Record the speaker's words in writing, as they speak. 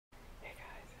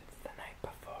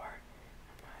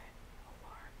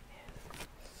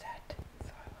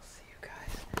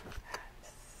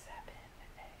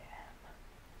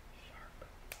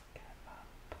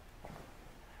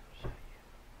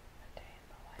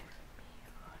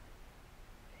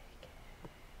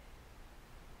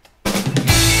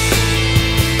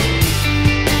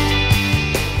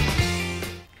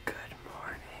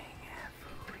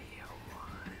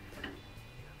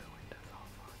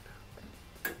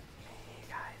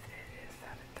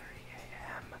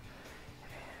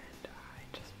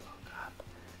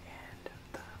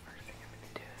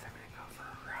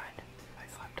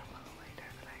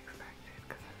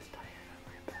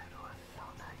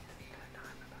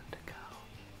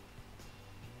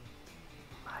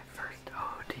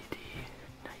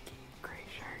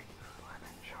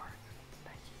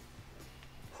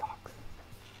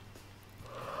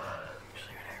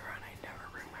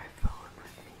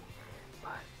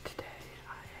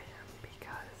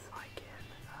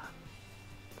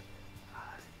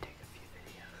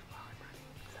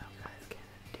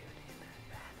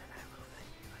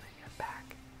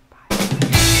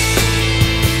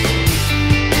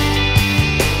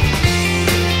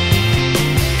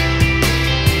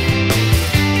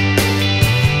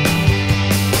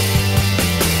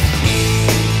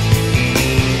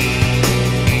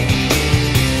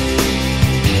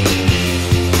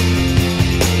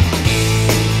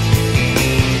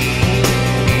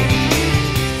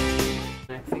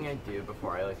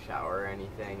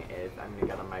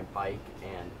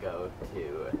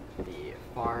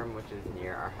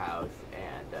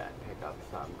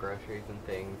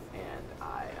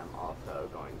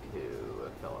going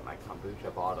to fill up my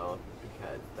kombucha bottle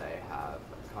because they have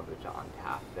kombucha on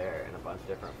tap there in a bunch of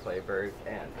different flavors,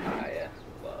 and I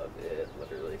love it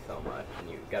literally so much. And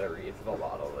you get a reusable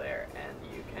bottle there,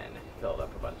 and you can fill it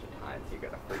up a bunch of times. You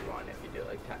get a free one if you do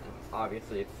like 10.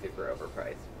 Obviously it's super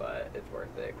overpriced, but it's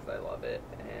worth it because I love it,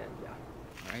 and yeah.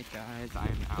 Alright guys,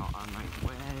 I'm out on my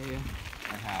way.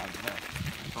 I have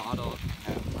the bottle,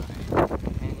 I have my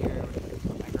pannier, which is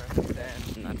put my groceries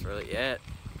in, and that's really it.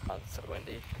 Oh, it's so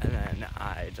windy. And then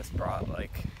I just brought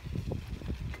like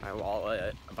my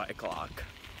wallet, a bike lock,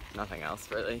 nothing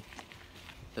else really.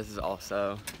 This is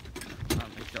also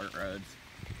like dirt roads,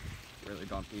 really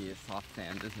bumpy. Soft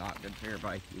sand is not good for your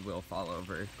bike. You will fall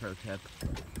over, pro tip.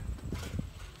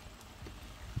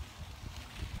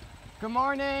 Good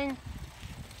morning!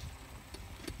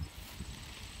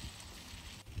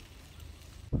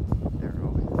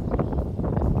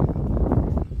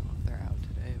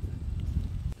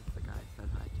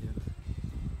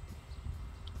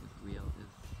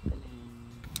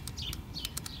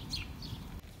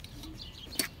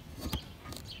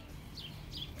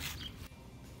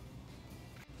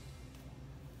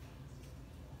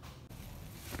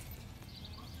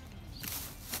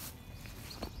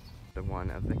 One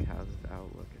of the cows is out.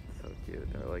 Look, it's so cute.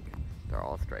 They're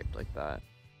all striped like that.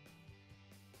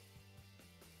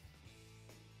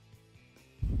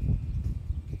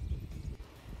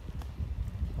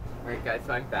 Alright guys,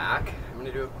 so I'm back. I'm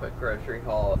gonna do a quick grocery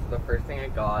haul. So the first thing I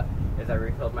got is I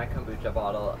refilled my kombucha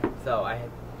bottle. So I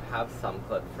have some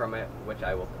clips from it, which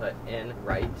I will put in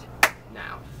right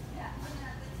now.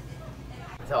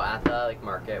 So at the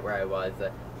market where I was,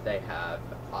 they have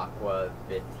aqua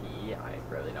viti. I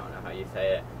really don't know how you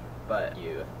say it, but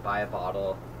you buy a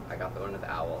bottle. I got the one with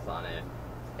owls on it,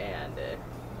 and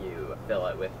you fill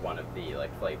it with one of the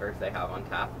flavors they have on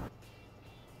tap.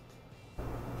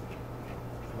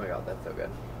 Oh my god, that's so good.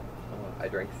 Oh, I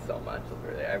drink so much,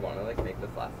 literally. I want to make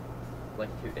this last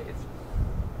 2 days,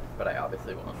 but I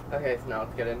obviously won't. Okay, so now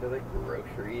let's get into the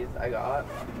groceries I got.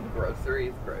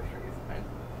 Groceries. I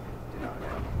do not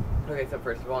know. Okay, so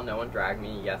first of all, no one dragged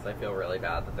me. Yes, I feel really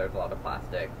bad that there's a lot of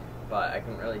plastic, but I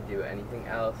couldn't really do anything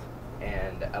else,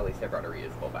 and at least I brought a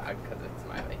reusable bag because it's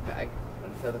my bike bag.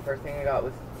 And so the first thing I got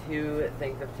was 2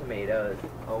 things of tomatoes.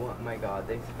 Oh my god,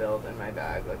 they spilled in my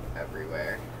bag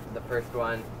everywhere. The first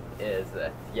one is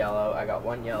yellow. I got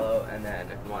 1 yellow and then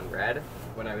 1 red.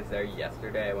 When I was there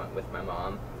yesterday, I went with my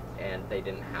mom, and they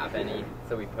didn't have any,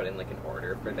 so we put in an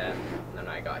order for them. And then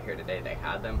when I got here today, they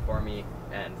had them for me,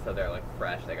 and so they're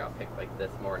fresh. They got picked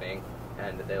this morning,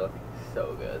 and they look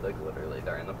so good. Literally,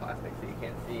 they're in the plastic so you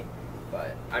can't see.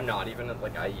 But I'm not even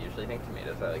I usually think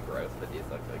tomatoes are gross, but these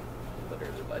look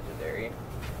literally legendary.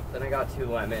 Then I got 2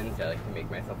 lemons. I like to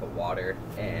make myself a water,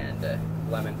 and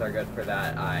lemons are good for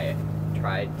that. I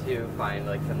tried to find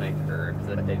some nice herbs,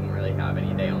 but they didn't really have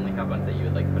any. They only have ones that you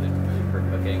would put in food for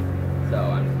cooking. So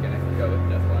I'm just gonna go with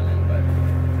just lemon, but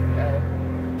it's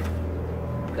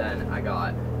okay. Then I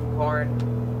got corn.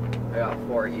 I got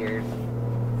 4 ears.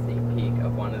 Sneak peek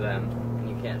of one of them. And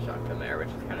you can't shuck them there, which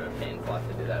is kind of a pain, so I'll have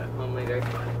to do that at home later.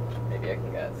 Maybe I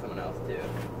can get someone else too.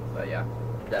 But yeah.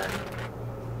 Then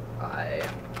I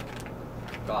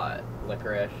got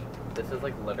licorice. This is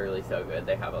literally so good.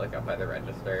 They have it up by the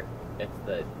register. It's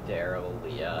the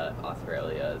Darylia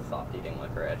Australia soft eating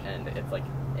licorice, and it's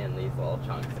in these little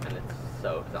chunks, and it's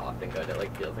so soft and good.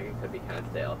 It feels like it could be kind of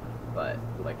stale, but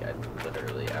I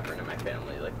literally everyone in my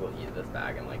family will eat this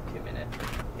bag in 2 minutes.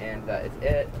 And that is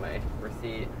it. My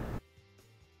receipt.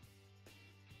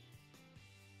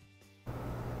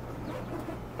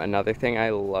 Another thing I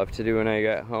love to do when I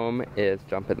get home is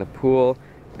jump in the pool,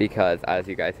 because as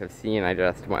you guys have seen, I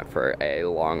just went for a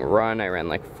long run. I ran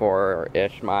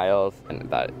 4-ish miles, and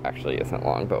that actually isn't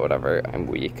long, but whatever, I'm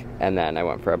weak. And then I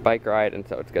went for a bike ride, and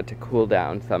so it's good to cool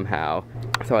down somehow.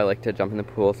 So I like to jump in the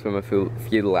pool, swim a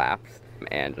few laps,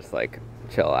 and just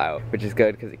chill out, which is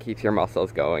good because it keeps your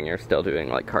muscles going. You're still doing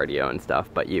cardio and stuff,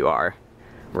 but you are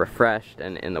refreshed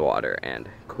and in the water and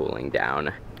cooling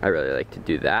down. I really like to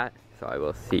do that, so I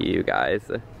will see you guys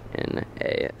in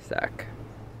a sec.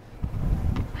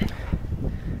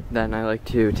 Then I like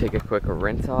to take a quick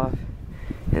rinse off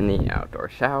in the outdoor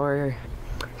shower.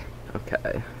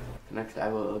 Okay. Next I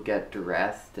will get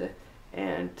dressed,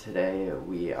 and today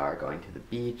we are going to the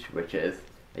beach, which is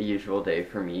a usual day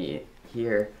for me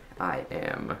here. I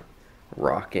am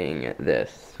rocking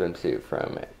this swimsuit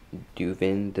from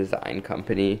Duvin Design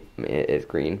Company. It is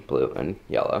green, blue, and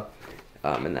yellow.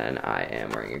 And then I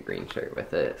am wearing a green shirt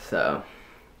with it. So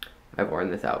I've worn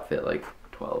this outfit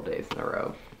 12 days in a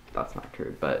row. That's not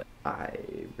true, but I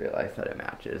realized that it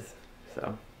matches.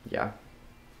 So yeah.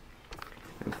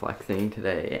 I'm flexing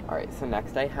today. Alright, so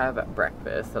next I have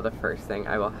breakfast. So the first thing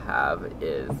I will have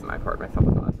is I poured myself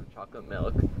a glass of chocolate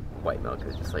milk. White milk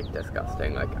is just like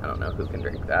disgusting. Like, I don't know who can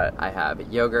drink that. I have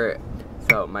yogurt.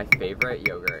 So my favorite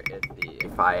yogurt is the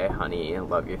Faye honey.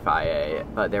 Love you Faye.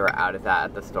 But they were out of that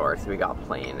at the store, so we got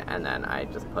plain, and then I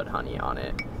just put honey on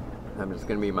it. I'm just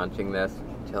gonna be munching this,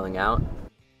 chilling out.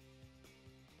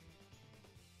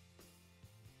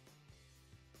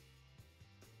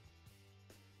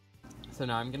 So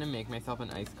now I'm gonna make myself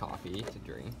an iced coffee to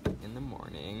drink in the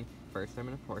morning. First I'm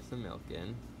gonna pour some milk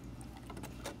in.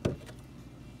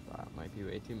 That might be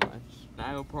way too much. Now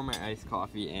I will pour my iced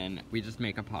coffee in. We just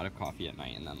make a pot of coffee at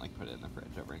night and then like put it in the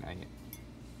fridge overnight.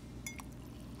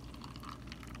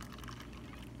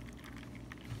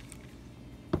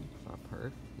 Is that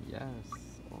perfect? Yes,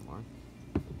 a little more.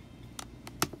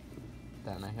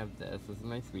 Then I have this. This is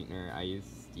my sweetener. I use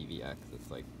stevia because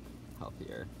it's like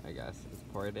healthier, I guess. Just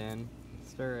pour it in,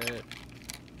 stir it.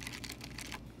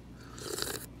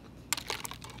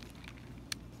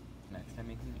 Next I'm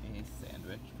making a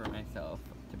sandwich for myself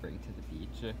to bring to the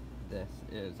beach. This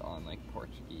is on like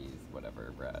Portuguese,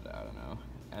 whatever bread, I don't know.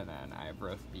 And then I have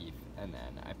roast beef, and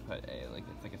then I put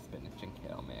it's like a spinach and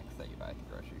kale mix that you buy at the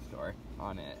grocery store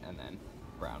on it, and then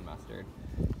brown mustard.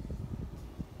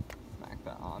 Smack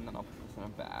that on, then I'll put this in a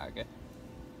bag,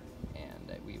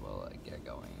 and we will get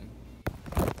going.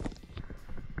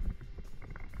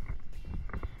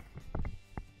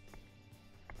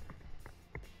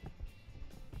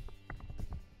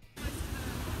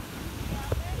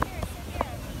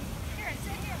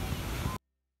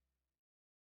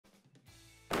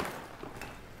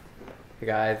 Hey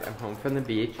guys, I'm home from the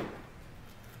beach.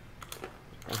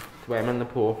 I swam in the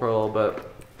pool for a little bit.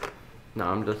 Now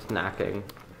I'm just snacking.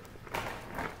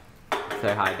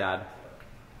 Say hi, Dad.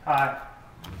 Hi.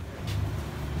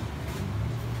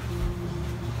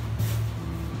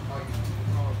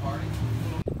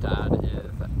 Dad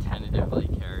is tentatively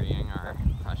carrying our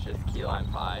precious key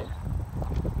lime pie.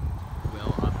 We'll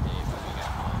update when we get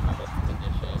home about the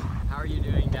condition. How are you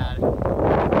doing, Dad?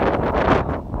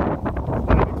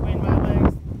 Between my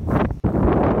legs.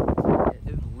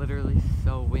 It is literally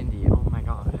so windy. Oh my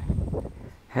god.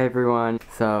 Hey everyone.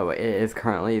 So it is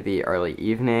currently the early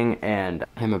evening and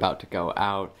I'm about to go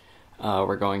out.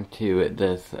 We're going to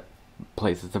this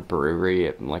place. It's a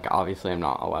brewery. Like, obviously I'm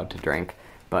not allowed to drink,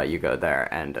 but you go there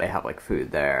and they have like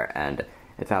food there and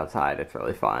it's outside. It's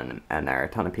really fun and there are a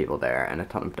ton of people there and a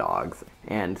ton of dogs.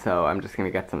 And so I'm just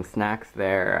gonna get some snacks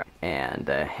there and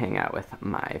hang out with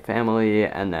my family,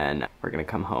 and then we're gonna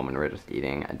come home and we're just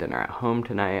eating a dinner at home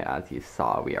tonight. As you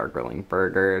saw, we are grilling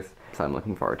burgers, so I'm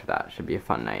looking forward to that. Should be a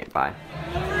fun night. Bye.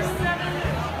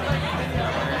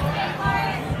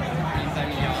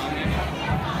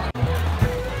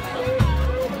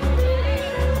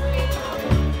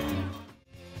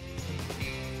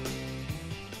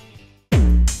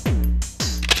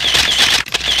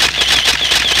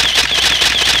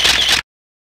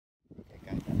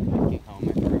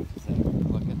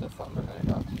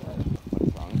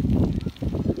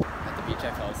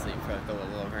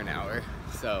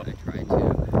 So I tried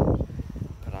to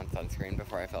put on sunscreen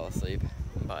before I fell asleep,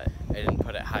 but I didn't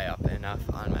put it high up enough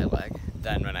on my leg.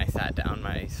 Then when I sat down,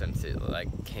 my swimsuit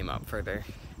like came up further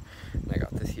and I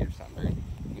got this huge sunburn.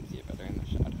 You can see it better in the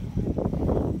shadow.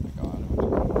 Oh my god,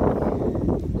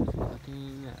 I'm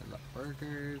looking at the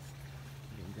burgers,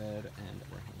 doing good, and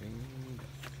we're having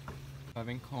this.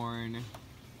 Having corn and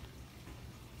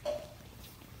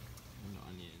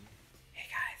onion. Hey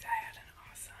guys, I had an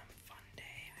awesome fun day.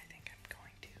 I think I'm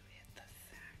going to hit the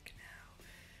sack now.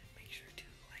 Make sure to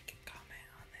like and comment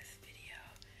on this video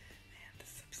and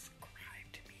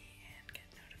subscribe to me and get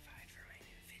notified for my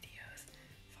new videos.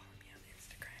 Follow me on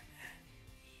Instagram at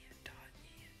e.e.f.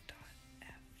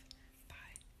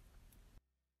 Bye.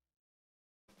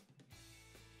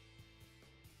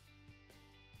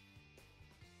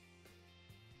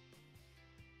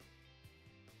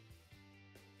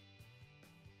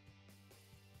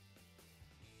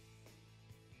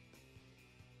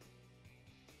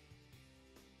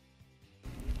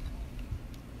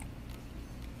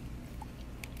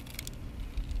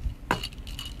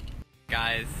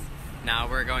 Guys, now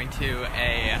we're going to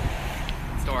a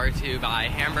store to buy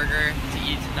hamburger to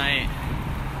eat tonight.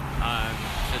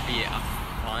 Should be a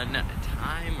fun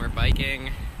time. We're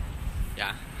biking.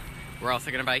 Yeah. We're also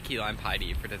gonna buy key lime pie to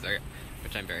eat for dessert,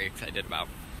 which I'm very excited about.